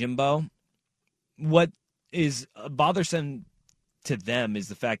like Jimbo, what is bothersome to them is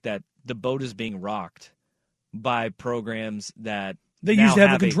the fact that the boat is being rocked by programs that they used to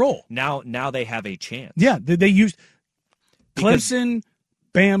have the control. Now they have a chance. Yeah, they used Clemson,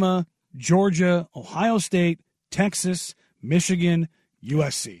 Bama, Georgia, Ohio State, Texas, Michigan,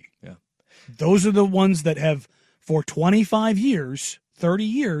 USC. Yeah. Those are the ones that have, for 25 years, 30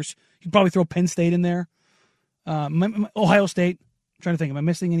 years, you could probably throw Penn State in there. Ohio State. I'm trying to think, am I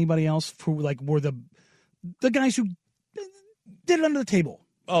missing anybody else who were the guys who did it under the table?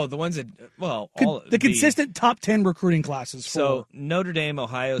 Oh, the ones that, consistent top 10 recruiting classes. So Notre Dame,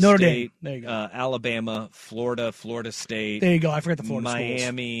 Ohio Notre State, Dame. There you go. Alabama, Florida State. There you go. I forgot the Florida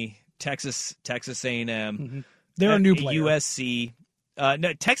Miami, schools. Texas A&M. They're a new player. USC.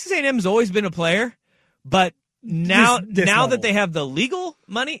 No, Texas A&M has always been a player, but now that they have the legal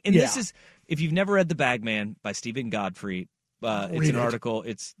money, and this is, if you've never read The Bagman by Stephen Godfrey, it's an article.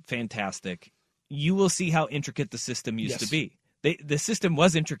 It's fantastic. You will see how intricate the system used to be. The system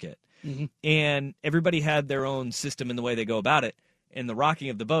was intricate, and everybody had their own system in the way they go about it. And the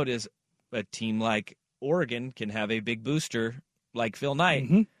rocking of the boat is a team like Oregon can have a big booster like Phil Knight,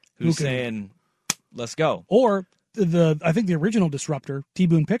 who's saying, let's go. Or I think the original disruptor, T.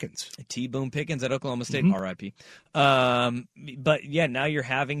 Boone Pickens. T. Boone Pickens at Oklahoma State, R.I.P. But yeah, now you're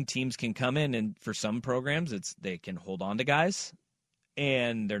having teams can come in, and for some programs, they can hold on to guys,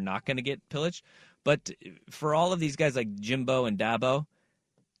 and they're not going to get pillaged. But for all of these guys like Jimbo and Dabo,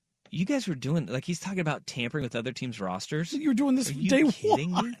 you guys were doing, like, he's talking about tampering with other teams' rosters. You were doing this Are from you day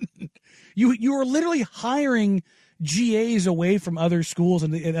kidding one. me? You were literally hiring GAs away from other schools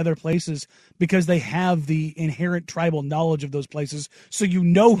and other places because they have the inherent tribal knowledge of those places, so you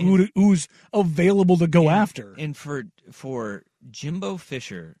know who's available to go after. And for Jimbo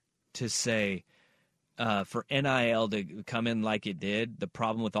Fisher to say, for NIL to come in like it did, the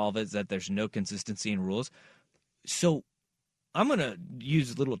problem with all of it is that there's no consistency in rules. So I'm going to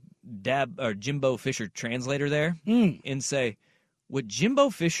use a little Jimbo Fisher translator there and say what Jimbo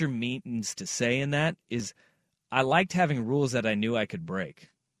Fisher means to say in that is, I liked having rules that I knew I could break,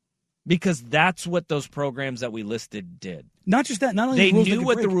 because that's what those programs that we listed did. Not just that, not only they the rules knew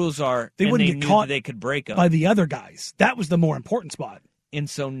what the rules are, they wouldn't get caught they could break them by the other guys. That was the more important spot. And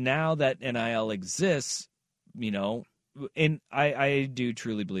so now that NIL exists, and I do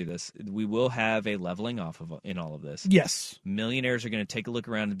truly believe this, we will have a leveling off in all of this. Yes. Millionaires are going to take a look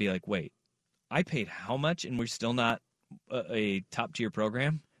around and be like, wait, I paid how much and we're still not a top-tier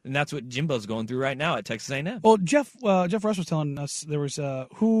program? And that's what Jimbo's going through right now at Texas A&M. Well, Jeff Russ was telling us there was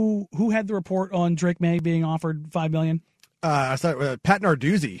who had the report on Drake May being offered $5 million. I saw Pat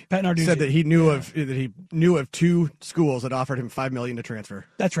Narduzzi. Pat Narduzzi said that he knew of two schools that offered him $5 million to transfer.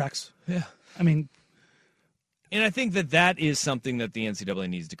 That tracks. Yeah, I mean, and I think that is something that the NCAA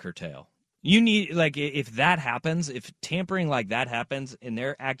needs to curtail. You need, like, if that happens, if tampering like that happens, and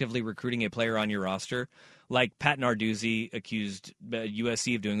they're actively recruiting a player on your roster, like Pat Narduzzi accused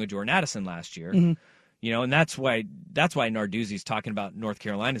USC of doing with Jordan Addison last year, and that's why Narduzzi's talking about North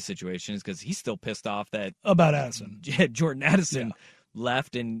Carolina's situation, is because he's still pissed off about Addison. Jordan Addison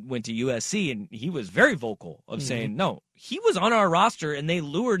left and went to USC, and he was very vocal of saying, no, he was on our roster and they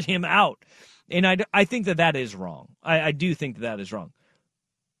lured him out. And I think that is wrong. I do think that is wrong.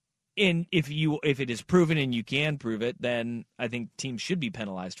 And if it is proven and you can prove it, then I think teams should be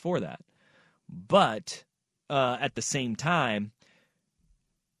penalized for that. But at the same time,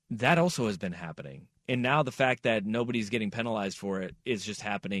 that also has been happening. And now the fact that nobody's getting penalized for it is just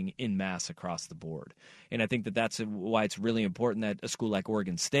happening en masse across the board. And I think that's why it's really important that a school like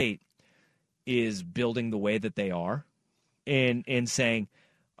Oregon State is building the way that they are and saying,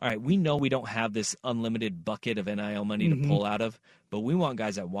 all right, we know we don't have this unlimited bucket of NIL money to pull out of, but we want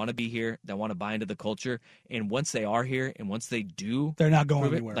guys that want to be here, that want to buy into the culture. And once they are here and once they do, they're not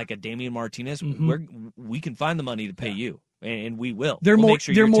going anywhere. Like a Damian Martinez, we can find the money to pay you, and we will. They're we'll more make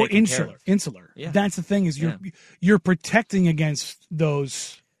sure they're you're more taken care of. insular. Yeah. That's the thing, is you're protecting against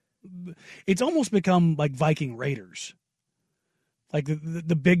those. It's almost become like Viking Raiders. Like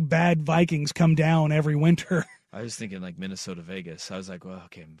the big bad Vikings come down every winter. I was thinking like Minnesota Vegas. I was like, well,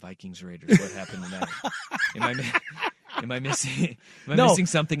 okay, Vikings Raiders. What happened to that? Am I missing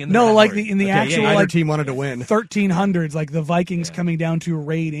something in the no, like rivalry? in the actual either like team wanted to win 1300s, like the Vikings coming down to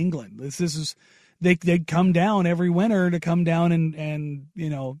raid England. This is they'd come down every winter to come down and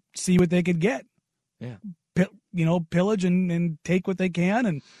see what they could get. Yeah, pillage and take what they can,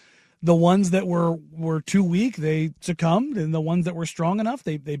 and the ones that were too weak, they succumbed, and the ones that were strong enough,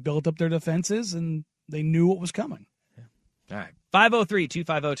 they built up their defenses and they knew what was coming. All right.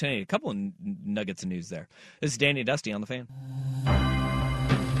 503-250-1080. A couple of nuggets of news there. This is Danny and Dusty on the Fan.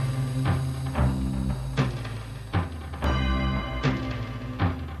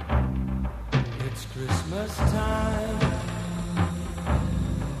 It's Christmas time.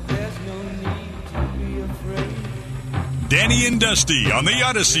 There's no need to be afraid. Danny and Dusty on the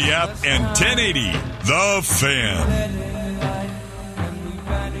Odyssey app and 1080 The Fan.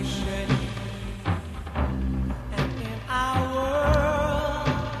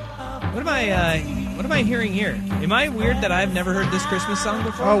 What am I hearing here? Am I weird that I've never heard this Christmas song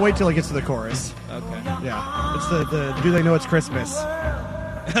before? Oh, wait till it gets to the chorus. Okay. Yeah. It's the Do They Know It's Christmas?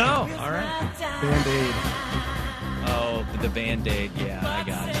 Oh, all right. Band-Aid. Oh, the Band-Aid. Yeah, I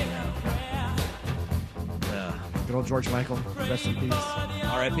got it. Good old George Michael. Rest in peace.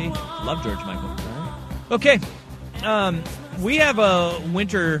 R.I.P. Love George Michael. Okay. We have a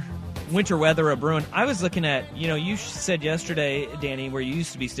winter weather brewing. I was looking at, you said yesterday, Danny, where you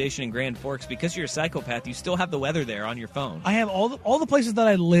used to be stationed in Grand Forks, because you're a psychopath, you still have the weather there on your phone. I have all the places that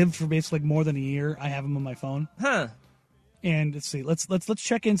I lived for basically more than a year. I have them on my phone. Huh. And let's see. Let's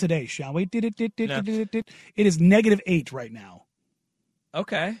check in today, shall we? It is -8 right now.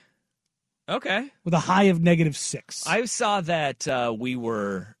 Okay. With a high of -6. I saw that we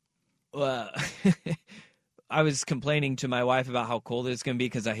were I was complaining to my wife about how cold it's going to be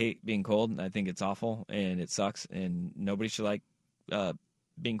because I hate being cold. I think it's awful and it sucks, and nobody should like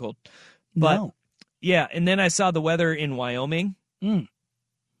being cold. But No. yeah, and then I saw the weather in Wyoming.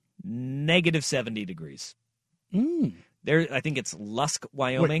 Negative 70 degrees. There, I think it's Lusk,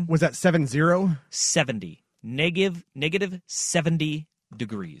 Wyoming. Wait, was that 7-0? 70. Negative 70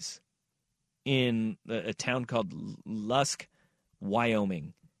 degrees in a town called Lusk,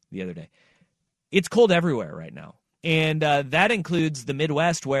 Wyoming the other day. It's cold everywhere right now. And that includes the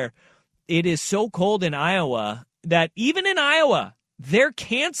Midwest, where it is so cold in Iowa that even in Iowa, they're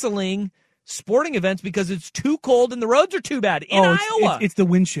canceling sporting events because it's too cold and the roads are too bad in Iowa. It's the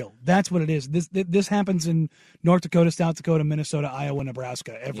wind chill. That's what it is. This happens in North Dakota, South Dakota, Minnesota, Iowa,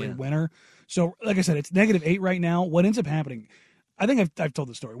 Nebraska every winter. So, like I said, it's -8 right now. What ends up happening, I think I've told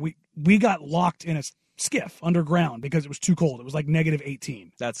the story. We got locked in a skiff underground because it was too cold. It was like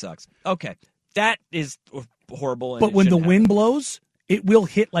 -18. That sucks. Okay. That is horrible. And But when the wind blows, it will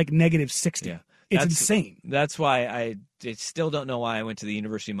hit like -60. Yeah. It's insane. That's why I still don't know why I went to the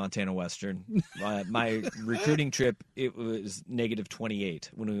University of Montana Western. My recruiting trip, it was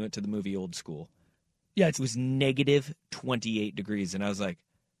 -28 when we went to the movie Old School. Yeah, it was -28 degrees, and I was like,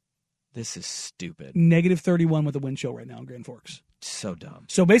 this is stupid. -31 with the wind chill right now in Grand Forks. So dumb.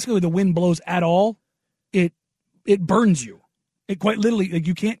 So basically, when the wind blows at all, it burns you. It quite literally, like,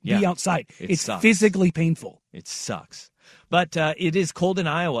 you can't be outside. It's sucks. physically painful. It sucks. But it is cold in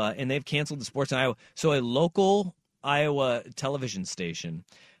Iowa, and they've canceled the sports in Iowa. So a local Iowa television station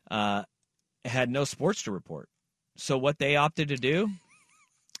had no sports to report. So what they opted to do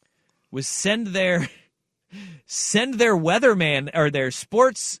was send their weatherman or their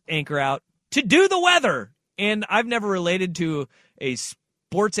sports anchor out to do the weather. And I've never related to a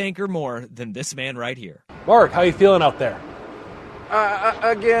sports anchor more than this man right here. Mark, how you feeling out there?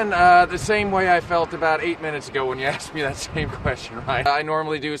 Again, the same way I felt about 8 minutes ago when you asked me that same question, right? I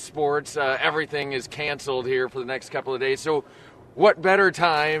normally do sports. Everything is canceled here for the next couple of days. So what better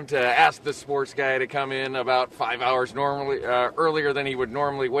time to ask the sports guy to come in about 5 hours earlier than he would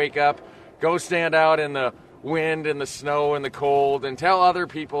normally wake up, go stand out in the wind and the snow and the cold, and tell other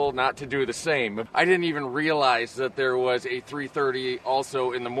people not to do the same. I didn't even realize that there was a 3:30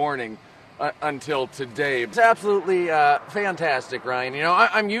 also in the morning until today. It's absolutely fantastic, Ryan. You know,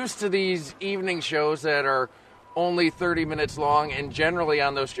 I'm used to these evening shows that are only 30 minutes long, and generally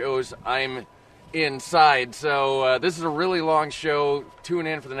on those shows I'm inside. So this is a really long show. Tune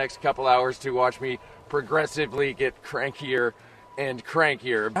in for the next couple hours to watch me progressively get crankier and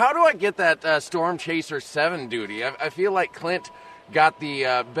crankier. How do I get that Storm Chaser 7 duty? I feel like Clint got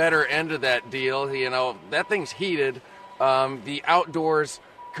the better end of that deal. You know, that thing's heated. The outdoors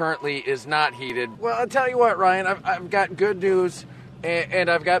currently is not heated. Well, I'll tell you what, Ryan, I've got good news and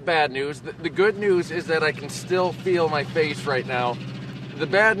I've got bad news. The good news is that I can still feel my face right now. The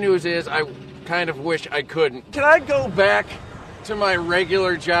bad news is I kind of wish I couldn't. Can I go back to my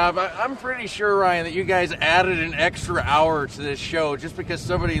regular job? I'm pretty sure, Ryan, that you guys added an extra hour to this show just because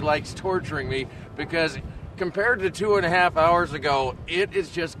somebody likes torturing me, because compared to 2.5 hours ago, it is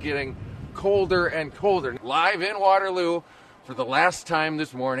just getting colder and colder. Live in Waterloo for the last time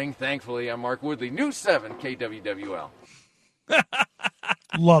this morning, thankfully, I'm Mark Woodley, News 7 KWWL.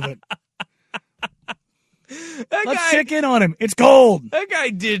 Love it. Let's check in on him. It's cold. That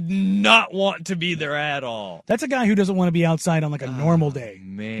guy did not want to be there at all. That's a guy who doesn't want to be outside on like a normal day,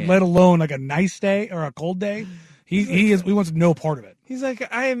 man. Let alone like a nice day or a cold day. He wants no part of it. He's like,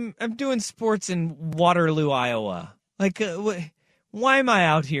 I'm doing sports in Waterloo, Iowa. Like, why am I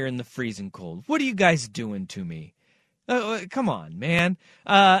out here in the freezing cold? What are you guys doing to me? Come on, man.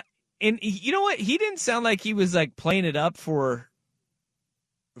 And you know what? He didn't sound like he was like playing it up for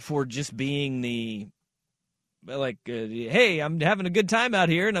just being the hey, I'm having a good time out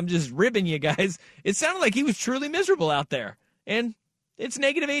here and I'm just ribbing you guys. It sounded like he was truly miserable out there. And it's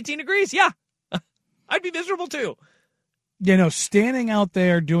 -18 degrees. Yeah, I'd be miserable too. You know, standing out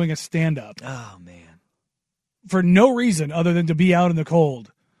there doing a stand-up. Oh, man. For no reason other than to be out in the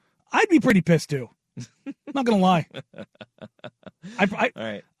cold, I'd be pretty pissed too. Not going to lie. All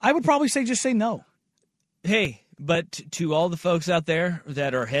right. I would probably just say no. Hey, but to all the folks out there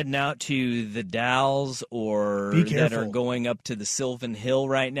that are heading out to the Dalles or that are going up to the Sylvan Hill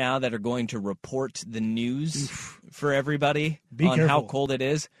right now, that are going to report the news for everybody on how cold it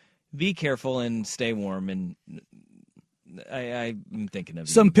is, be careful and stay warm. And I'm thinking of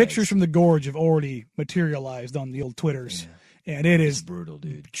some pictures from the gorge have already materialized on the old Twitters. Yeah. And it is brutal,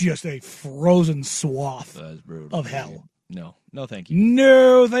 dude. Just a frozen swath of hell. No, thank you.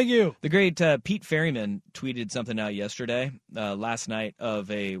 No, thank you. The great Pete Ferryman tweeted something out yesterday, last night,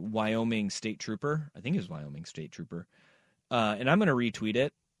 of a Wyoming state trooper. I think it was Wyoming state trooper. And I'm going to retweet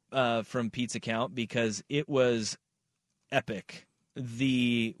it from Pete's account because it was epic.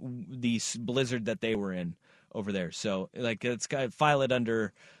 The blizzard that they were in over there. So, let's file it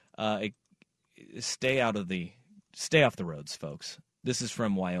under stay off the roads, folks. This is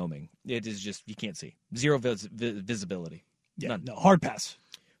from Wyoming. It is just, you can't see. Zero visibility. Yeah, None. no, hard pass.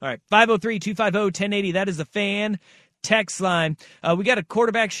 All right, 503-250-1080. That is the fan text line. We got a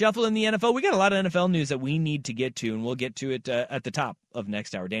quarterback shuffle in the NFL. We got a lot of NFL news that we need to get to, and we'll get to it at the top of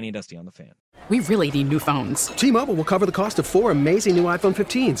next hour. Danny and Dusty on the Fan. We really need new phones. T-Mobile will cover the cost of 4 amazing new iPhone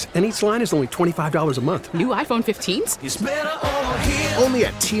 15s, and each line is only $25 a month. New iPhone 15s? It's better over here. Only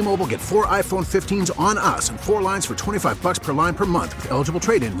at T-Mobile, get 4 iPhone 15s on us and 4 lines for $25 per line per month with eligible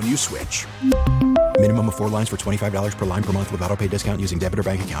trade-in when you switch. Minimum of 4 lines for $25 per line per month with autopay discount using debit or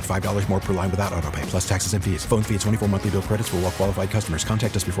bank account. $5 more per line without autopay, plus taxes and fees. Phone fee at 24 monthly bill credits for well-qualified customers.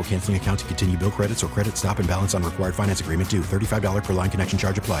 Contact us before canceling account to continue bill credits or credit stop and balance on required finance agreement due. $35 per line connection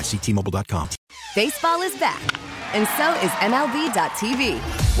charge applies. See T-Mobile.com. Baseball is back, and so is MLB.tv.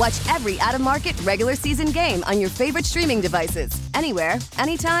 Watch every out-of-market regular season game on your favorite streaming devices, anywhere,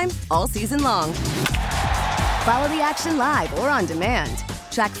 anytime, all season long. Follow the action live or on demand.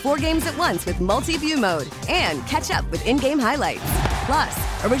 Track 4 games at once with multi-view mode and catch up with in-game highlights.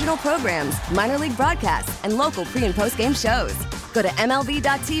 Plus, original programs, minor league broadcasts, and local pre- and post-game shows. Go to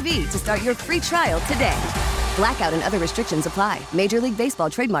MLB.tv to start your free trial today. Blackout and other restrictions apply. Major League Baseball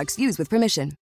trademarks used with permission.